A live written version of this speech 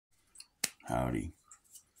Howdy.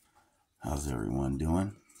 How's everyone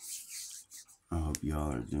doing? I hope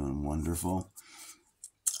y'all are doing wonderful.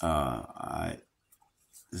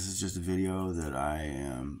 This is just a video that I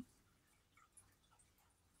am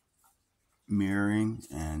mirroring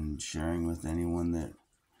and sharing with anyone that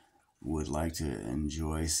would like to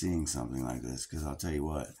enjoy seeing something like this, because I'll tell you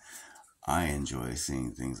what, I enjoy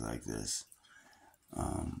seeing things like this.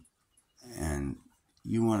 And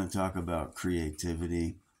you want to talk about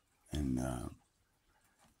creativity, and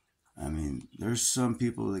I mean, there's some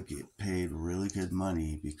people that get paid really good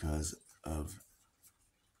money because of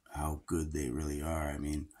how good they really are. I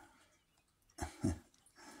mean,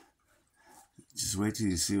 just wait till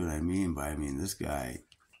you see what I mean by, this guy,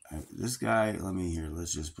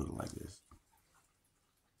 let's just put it like this.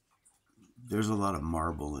 There's a lot of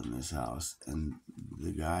marble in this house, and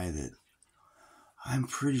the guy that, I'm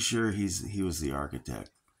pretty sure he was the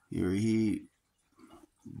architect. He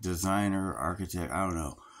designer, architect, I don't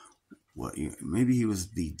know. Maybe he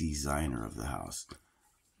was the designer of the house.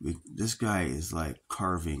 This guy is like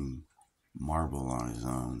carving marble on his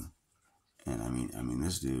own, and I mean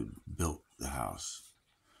this dude built the house.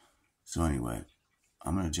 So anyway,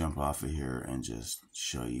 I'm gonna jump off of here and just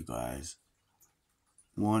show you guys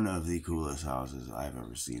one of the coolest houses I've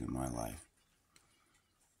ever seen in my life.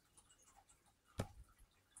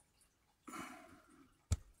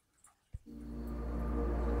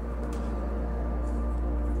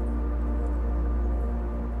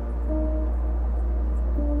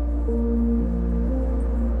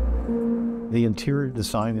 The interior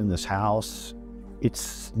design in this house,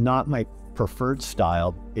 it's not my preferred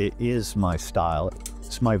style. It is my style.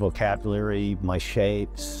 It's my vocabulary, my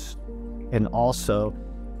shapes, and also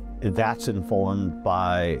that's informed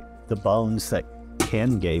by the bones that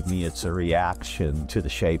Ken gave me. It's a reaction to the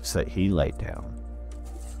shapes that he laid down.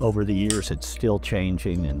 Over the years, it's still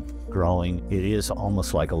changing and growing. It is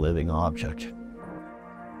almost like a living object.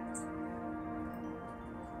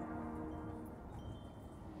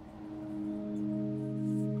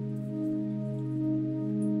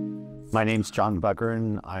 My name's John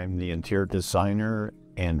Buckern. I'm the interior designer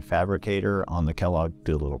and fabricator on the Kellogg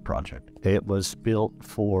Doolittle project. It was built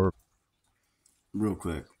for... Real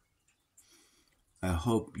quick, I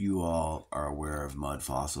hope you all are aware of mud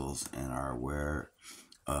fossils and are aware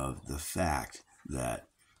of the fact that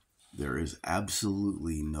there is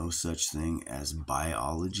absolutely no such thing as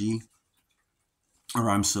biology. Or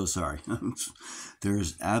I'm so sorry. There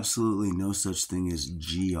is absolutely no such thing as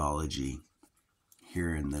geology.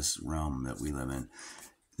 Here in this realm that we live in,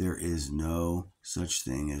 there is no such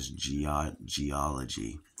thing as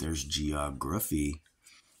geology. There's geography,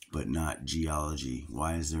 but not geology.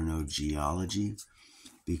 Why is there no geology?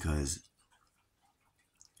 Because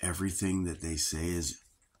everything that they say is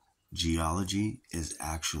geology is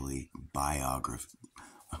actually biology.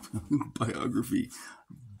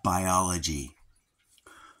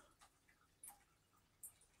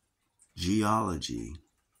 Geology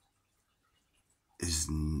is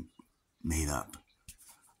made up.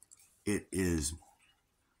 It is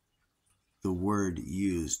the word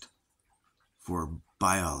used for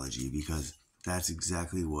biology because that's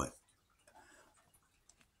exactly what,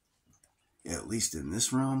 at least in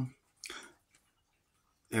this realm,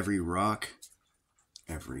 every rock,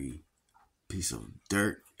 every piece of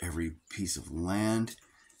dirt, every piece of land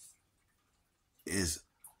is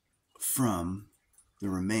from the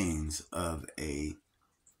remains of a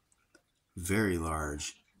very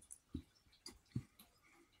large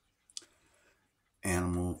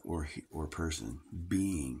animal or person,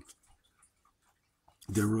 being.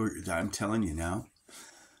 I'm telling you now,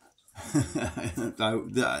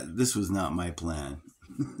 this was not my plan,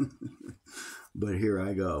 but here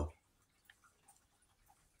I go.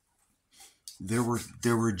 There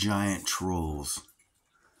were giant trolls.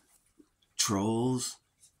 Trolls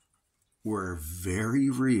were very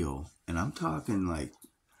real, and I'm talking like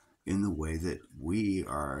in the way that we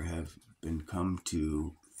have been come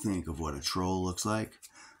to think of what a troll looks like.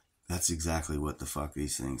 That's exactly what the fuck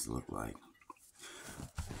these things look like.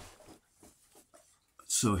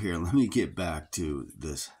 So here, let me get back to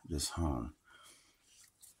this home.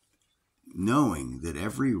 Knowing that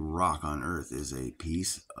every rock on earth is a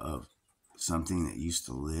piece of something that used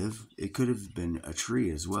to live, it could have been a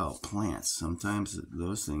tree as well, plants. Sometimes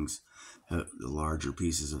those things, the larger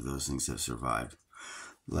pieces of those things have survived.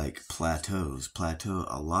 Like plateaus.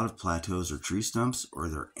 A lot of plateaus are tree stumps or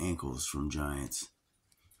they're ankles from giants.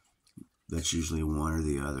 That's usually one or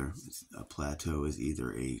the other. A plateau is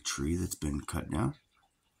either a tree that's been cut down,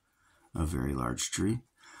 a very large tree,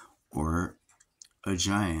 or a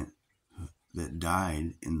giant that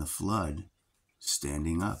died in the flood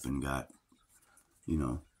standing up and got you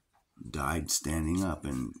know, died standing up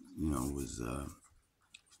and, was,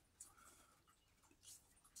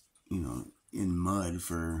 in mud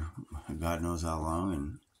for God knows how long,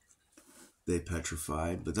 and they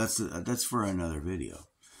petrified. But that's for another video.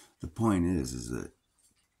 The point is that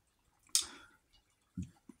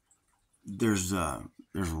there's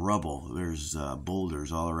rubble, there's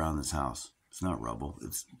boulders all around this house. It's not rubble,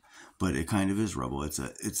 but it kind of is rubble. It's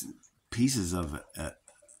pieces of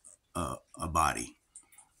a body,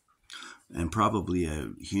 and probably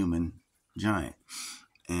a human giant,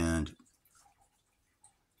 and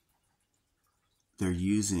they're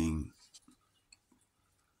using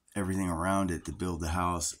everything around it to build the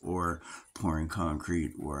house, or pouring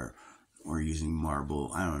concrete, or using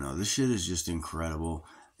marble. I don't know. This shit is just incredible.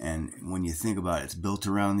 And when you think about it, it's built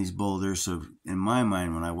around these boulders. So in my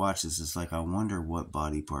mind, when I watch this, it's like, I wonder what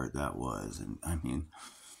body part that was. And I mean,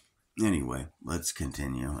 anyway, let's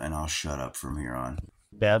continue, and I'll shut up from here on.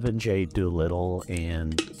 Bev and Jay Doolittle,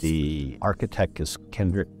 and the architect is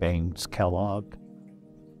Kendrick Bangs Kellogg.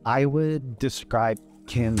 I would describe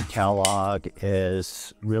Ken Kellogg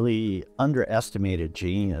as really underestimated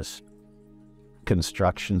genius.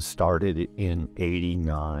 Construction started in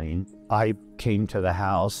 '89. I came to the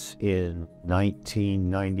house in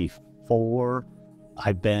 1994.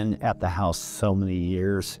 I've been at the house so many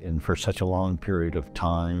years, and for such a long period of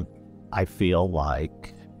time, I feel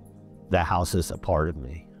like the house is a part of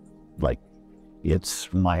me. Like,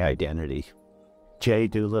 it's my identity. Jay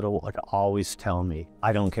Doolittle would always tell me,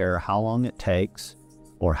 I don't care how long it takes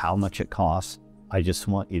or how much it costs, I just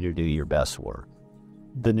want you to do your best work.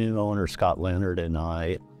 The new owner, Scott Leonard, and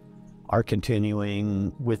I are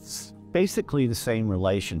continuing with basically the same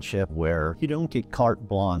relationship, where you don't get carte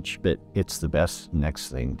blanche, but it's the best next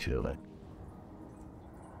thing to it.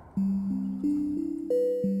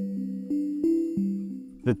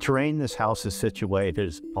 The terrain this house is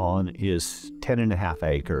situated on is 10.5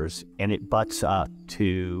 acres, and it butts up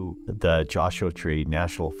to the Joshua Tree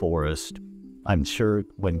National Forest. I'm sure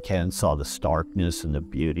when Ken saw the starkness and the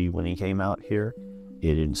beauty when he came out here,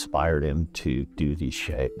 it inspired him to do these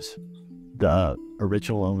shapes. The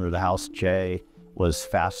original owner of the house, Jay, was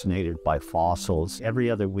fascinated by fossils.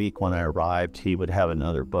 Every other week when I arrived, he would have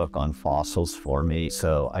another book on fossils for me,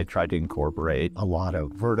 so I tried to incorporate a lot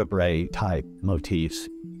of vertebrae-type motifs.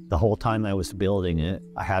 The whole time I was building it,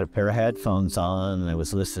 I had a pair of headphones on, and I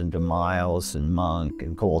was listening to Miles and Monk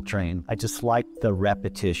and Coltrane. I just liked the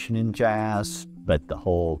repetition in jazz, but the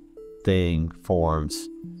whole thing forms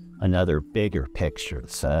another bigger picture,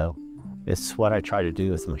 so it's what I try to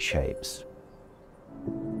do with my shapes.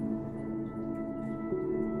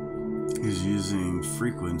 He's using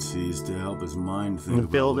frequencies to help his mind think The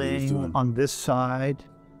about what he's building doing. on this side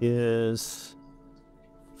is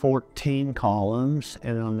 14 columns,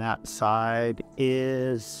 and on that side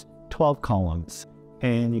is 12 columns.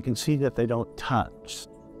 And you can see that they don't touch.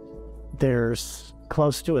 There's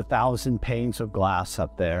close to 1,000 panes of glass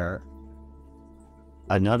up there.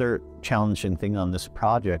 Another challenging thing on this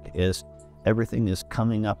project is everything is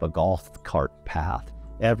coming up a golf cart path.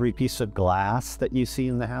 Every piece of glass that you see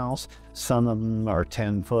in the house, some of them are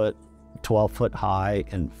 10 foot, 12 foot high,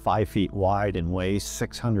 and 5 feet wide, and weigh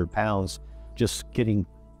 600 pounds. Just getting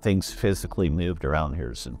things physically moved around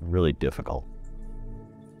here is really difficult.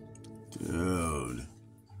 Dude.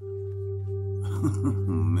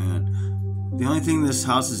 Man. The only thing this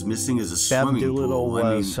house is missing is a swimming Bev Doolittle pool.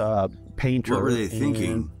 was a painter. What were they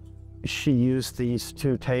thinking? She used these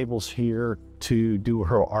two tables here to do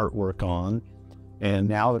her artwork on, and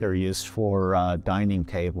now they're used for dining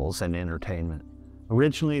tables and entertainment.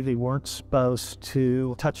 Originally, they weren't supposed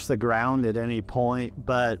to touch the ground at any point,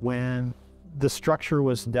 but when the structure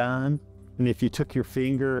was done, and if you took your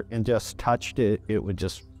finger and just touched it, it would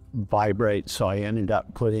just vibrate. So I ended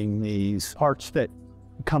up putting these parts that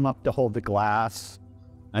come up to hold the glass.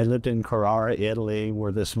 I lived in Carrara, Italy,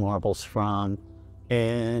 where this marble's from,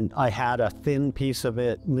 and I had a thin piece of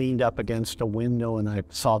it leaned up against a window, and I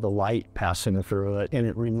saw the light passing through it, and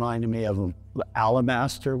it reminded me of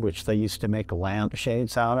alabaster, which they used to make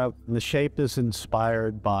lampshades out of. And the shape is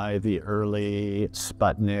inspired by the early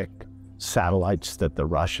Sputnik satellites that the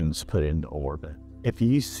Russians put into orbit. If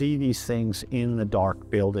you see these things in the dark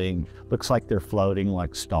building, looks like they're floating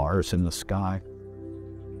like stars in the sky.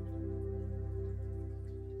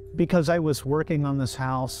 Because I was working on this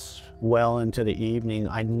house well into the evening,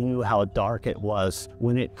 I knew how dark it was.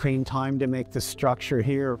 When it came time to make the structure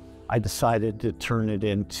here, I decided to turn it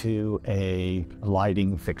into a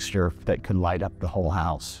lighting fixture that could light up the whole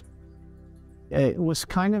house. It was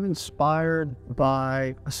kind of inspired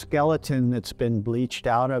by a skeleton that's been bleached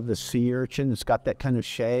out of the sea urchin. It's got that kind of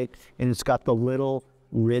shape, and it's got the little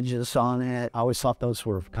ridges on it. I always thought those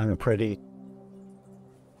were kind of pretty.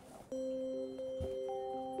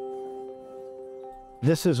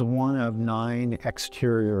 This is one of 9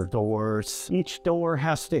 exterior doors. Each door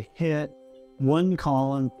has to hit one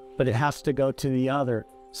column, but it has to go to the other.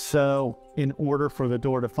 So in order for the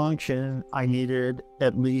door to function, I needed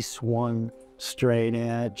at least one straight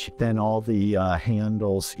edge. Then all the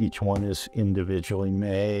handles, each one is individually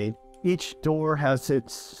made. Each door has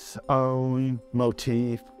its own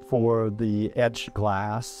motif for the edged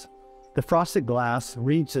glass. The frosted glass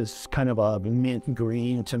reads as kind of a mint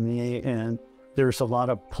green to me, and there's a lot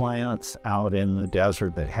of plants out in the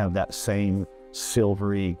desert that have that same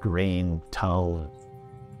silvery green tone.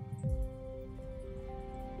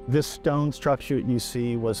 This stone structure you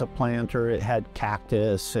see was a planter. It had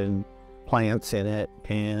cactus and plants in it,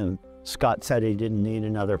 and Scott said he didn't need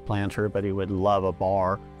another planter, but he would love a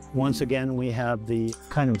bar. Once again, we have the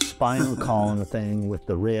kind of spinal column thing with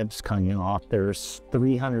the ribs coming off. There's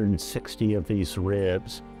 360 of these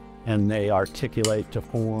ribs, and they articulate to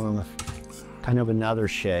form kind of another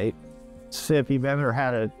shape. So if you've ever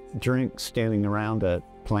had a drink standing around a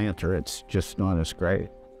planter, it's just not as great.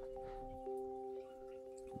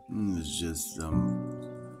 It's just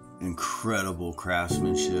incredible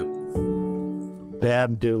craftsmanship.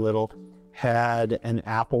 Bab Doolittle had an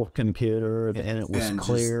Apple computer, and it was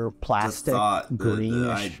clear, plastic,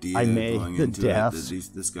 greenish. I made the desk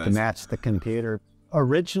to match the computer.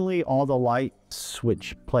 Originally, all the light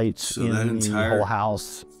switch plates in the whole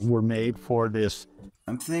house were made for this.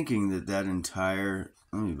 I'm thinking that entire,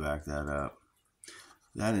 let me back that up.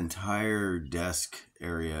 That entire desk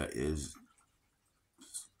area is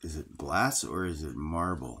it glass or is it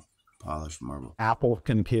marble? Polished marble. Apple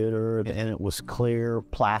computer, and it was clear,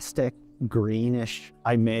 plastic, greenish.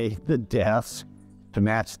 I made the desk to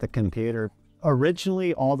match the computer.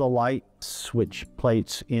 Originally, all the light switch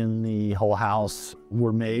plates in the whole house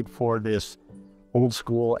were made for this old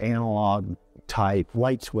school analog type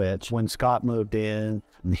light switch. When Scott moved in,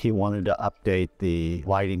 he wanted to update the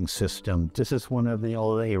lighting system. This is one of the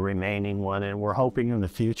only remaining one, and we're hoping in the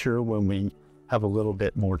future when we have a little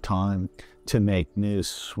bit more time to make new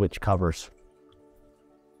switch covers.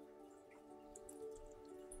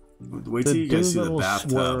 Wait till you guys see the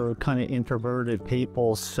bathtub. Were kind of introverted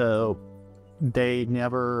people, so they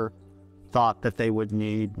never thought that they would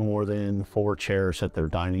need more than 4 chairs at their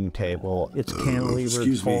dining table. It's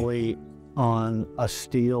cantilevered fully on a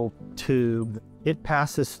steel tube. It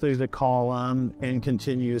passes through the column and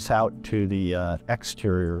continues out to the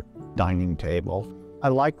exterior dining table. I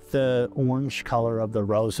like the orange color of the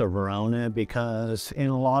Rosa Verona because in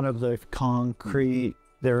a lot of the concrete,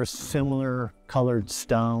 there are similar colored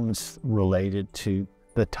stones related to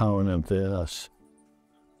the tone of this.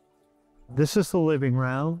 This is the living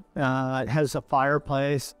room. It has a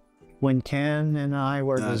fireplace. When Ken and I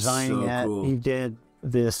were designing it, he did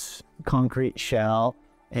this concrete shell,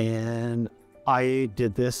 and I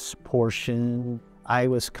did this portion. I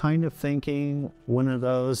was kind of thinking one of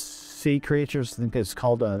those sea creatures, I think it's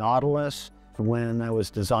called a nautilus. When I was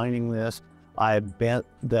designing this, I bent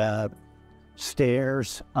the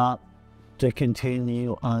stairs up to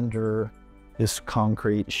continue under this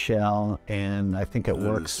concrete shell, and I think it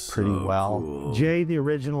works pretty well. Cool. Jay, the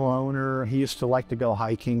original owner, he used to like to go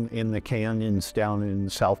hiking in the canyons down in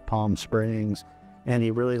South Palm Springs, and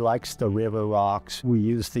he really likes the river rocks. We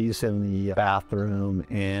use these in the bathroom,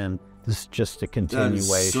 and this is just a continuation.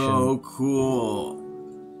 That is so cool.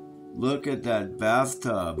 Look at that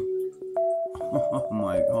bathtub. Oh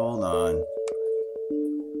my, hold on.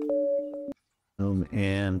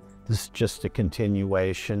 And this is just a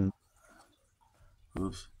continuation.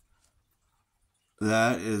 Oops.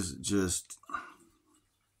 That is just...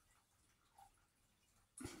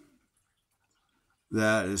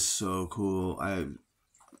 That is so cool.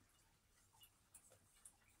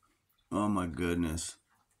 Oh my goodness.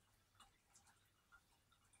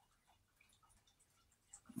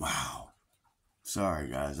 Wow. Sorry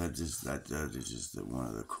guys, that is just one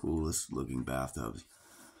of the coolest looking bathtubs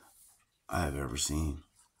I have ever seen.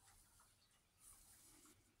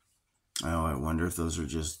 I wonder if those are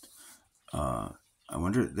just I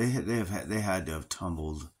wonder they had to have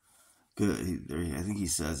tumbled. I think he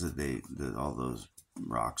says that all those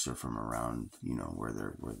rocks are from around, you know, where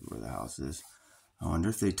the house is. I wonder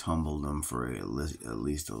if they tumbled them for at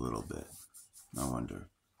least a little bit. I wonder.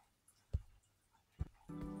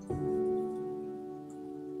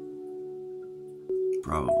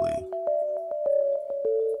 Probably.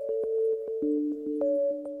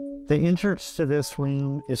 The entrance to this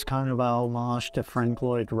room is kind of a homage to Frank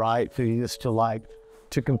Lloyd Wright, who used to like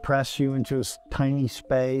to compress you into a tiny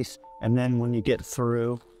space, and then when you get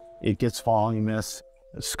through, it gets voluminous.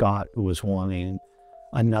 Scott was wanting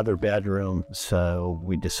another bedroom, so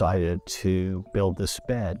we decided to build this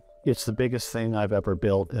bed. It's the biggest thing I've ever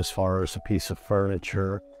built as far as a piece of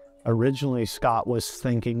furniture. Originally, Scott was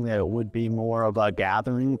thinking that it would be more of a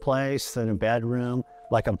gathering place than a bedroom,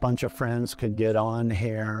 like a bunch of friends could get on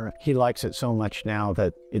here. He likes it so much now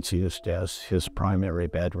that it's used as his primary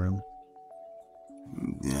bedroom.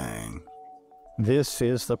 Dang. This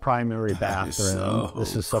is the primary bathroom.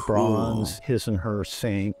 This is the bronze, his and her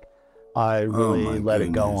sink. I really let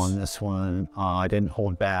it go on this one. I didn't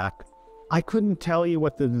hold back. I couldn't tell you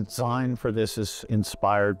what the design for this is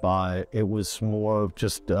inspired by. It was more of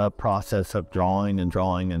just a process of drawing and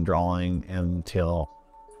drawing and drawing until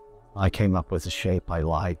I came up with a shape I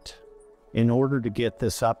liked. In order to get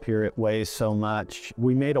this up here, it weighs so much.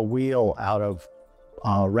 We made a wheel out of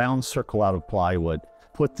a round circle out of plywood,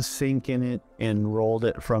 put the sink in it, and rolled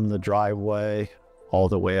it from the driveway all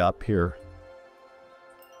the way up here.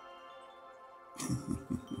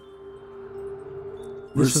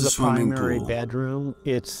 This is the primary bedroom.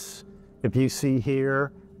 It's, if you see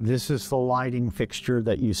here, this is the lighting fixture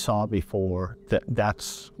that you saw before.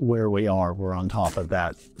 That's where we are. We're on top of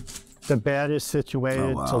that. The bed is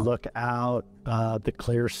situated to look out the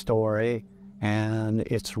clear story, and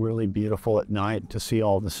it's really beautiful at night to see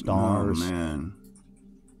all the stars. Oh, man.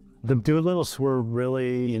 The Doolittles were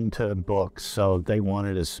really into books, so they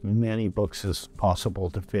wanted as many books as possible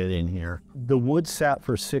to fit in here. The wood sat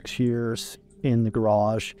for 6 years in the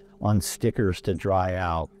garage on stickers to dry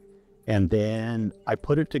out. And then I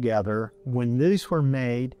put it together. When these were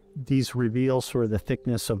made, these reveals were the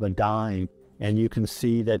thickness of a dime. And you can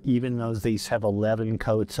see that even though these have 11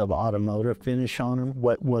 coats of automotive finish on them,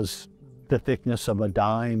 what was the thickness of a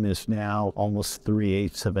dime is now almost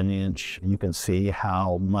 3/8 of an inch. You can see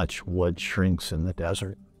how much wood shrinks in the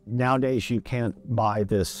desert. Nowadays, you can't buy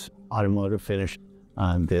this automotive finish.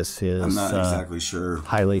 This is I'm not exactly sure.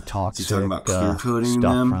 Highly toxic talking about clear coating stuff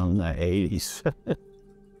them? from the 80s.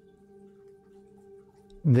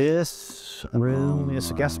 This room is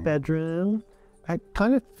a guest bedroom. It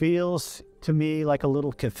kind of feels to me like a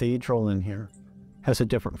little cathedral in here. Has a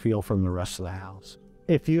different feel from the rest of the house.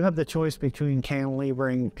 If you have the choice between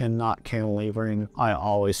cantilevering and not cantilevering, I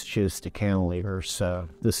always choose to cantilever, so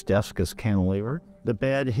this desk is cantilevered. The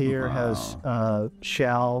bed here has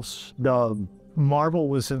shelves. The marble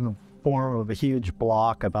was in the form of a huge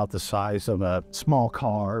block about the size of a small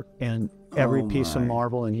car, and every piece of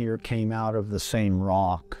marble in here came out of the same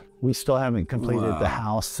rock. We still haven't completed the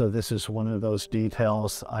house, so this is one of those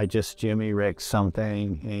details. I just jimmy rigged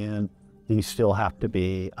something, and these still have to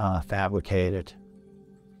be fabricated.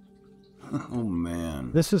 Oh,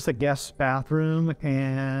 man. This is the guest bathroom,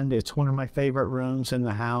 and it's one of my favorite rooms in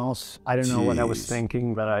the house. I don't know what I was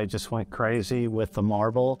thinking, but I just went crazy with the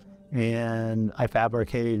marble, and I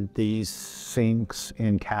fabricated these sinks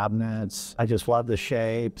and cabinets. I just love the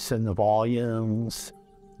shapes and the volumes.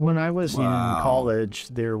 When I was in college,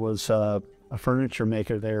 there was a furniture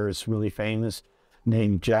maker there is really famous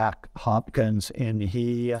named Jack Hopkins, and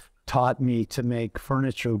he taught me to make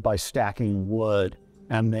furniture by stacking wood.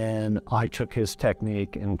 And then I took his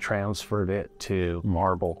technique and transferred it to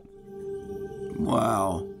marble.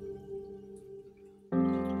 Wow.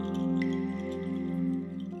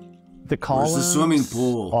 The columns Where's the swimming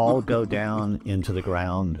pool? all go down into the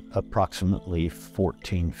ground approximately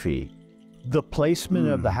 14 feet. The placement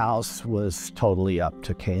of the house was totally up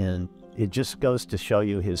to Ken. It just goes to show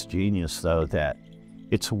you his genius, though, that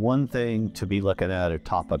it's one thing to be looking at a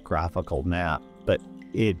topographical map, but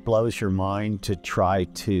it blows your mind to try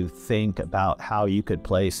to think about how you could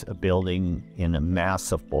place a building in a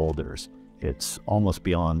mass of boulders. It's almost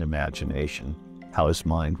beyond imagination how his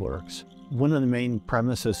mind works. One of the main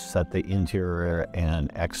premises is that the interior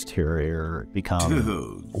and exterior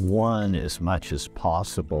become one as much as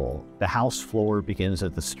possible. The house floor begins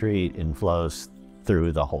at the street and flows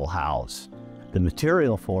through the whole house. The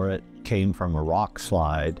material for it came from a rock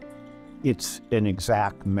slide. It's an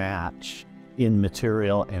exact match in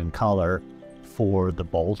material and color for the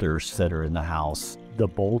boulders that are in the house. The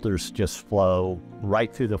boulders just flow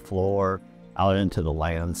right through the floor out into the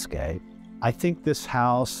landscape. I think this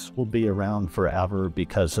house will be around forever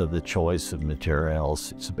because of the choice of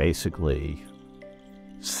materials. It's basically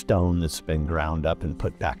stone that's been ground up and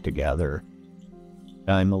put back together.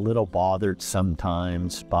 I'm a little bothered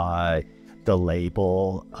sometimes by the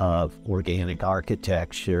label of organic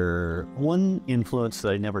architecture. One influence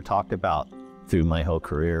that I never talked about through my whole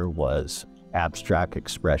career was abstract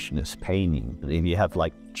expressionist painting. And you have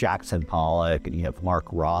like Jackson Pollock and you have Mark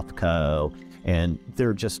Rothko, and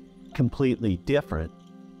they're just completely different.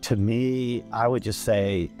 To me, I would just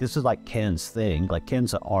say this is like Ken's thing. Like,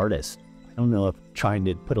 Ken's an artist. I don't know if trying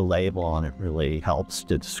to put a label on it really helps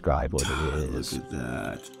to describe what it is. Look at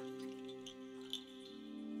that.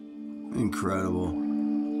 Incredible.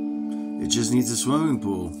 It just needs a swimming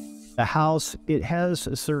pool. The house, it has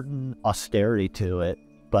a certain austerity to it,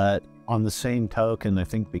 but on the same token, I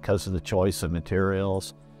think because of the choice of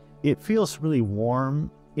materials, it feels really warm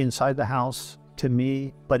inside the house to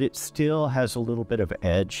me, but it still has a little bit of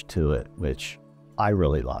edge to it, which I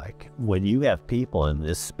really like. When you have people in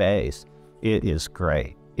this space, it is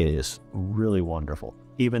great. It is really wonderful.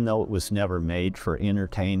 Even though it was never made for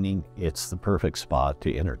entertaining, it's the perfect spot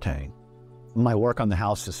to entertain. My work on the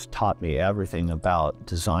house has taught me everything about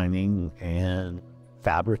designing and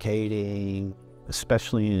fabricating.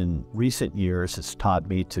 Especially in recent years, it's taught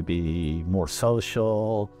me to be more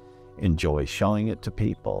social, enjoy showing it to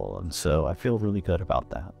people, and so I feel really good about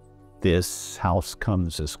that. This house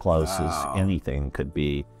comes as close as anything could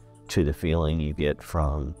be to the feeling you get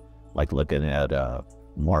from like looking at a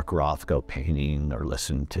Mark Rothko painting or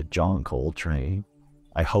listening to John Coltrane.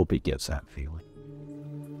 I hope it gets that feeling.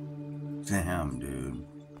 Damn, dude.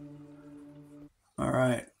 All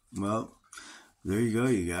right. Well, there you go,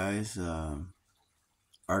 you guys.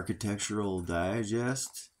 Architectural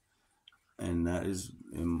Digest. And that is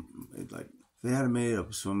like they had made a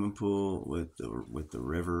swimming pool with the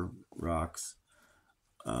river rocks,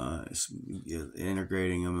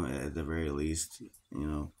 integrating them at the very least,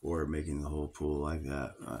 or making the whole pool like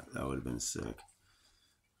that. That would have been sick.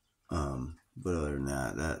 But other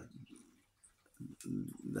than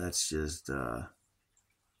that's just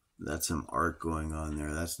that's some art going on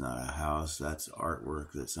there. That's not a house. That's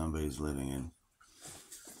artwork that somebody's living in.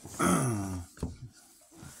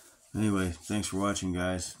 Anyway, thanks for watching,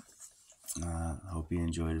 guys. Hope you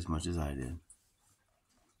enjoyed as much as I did.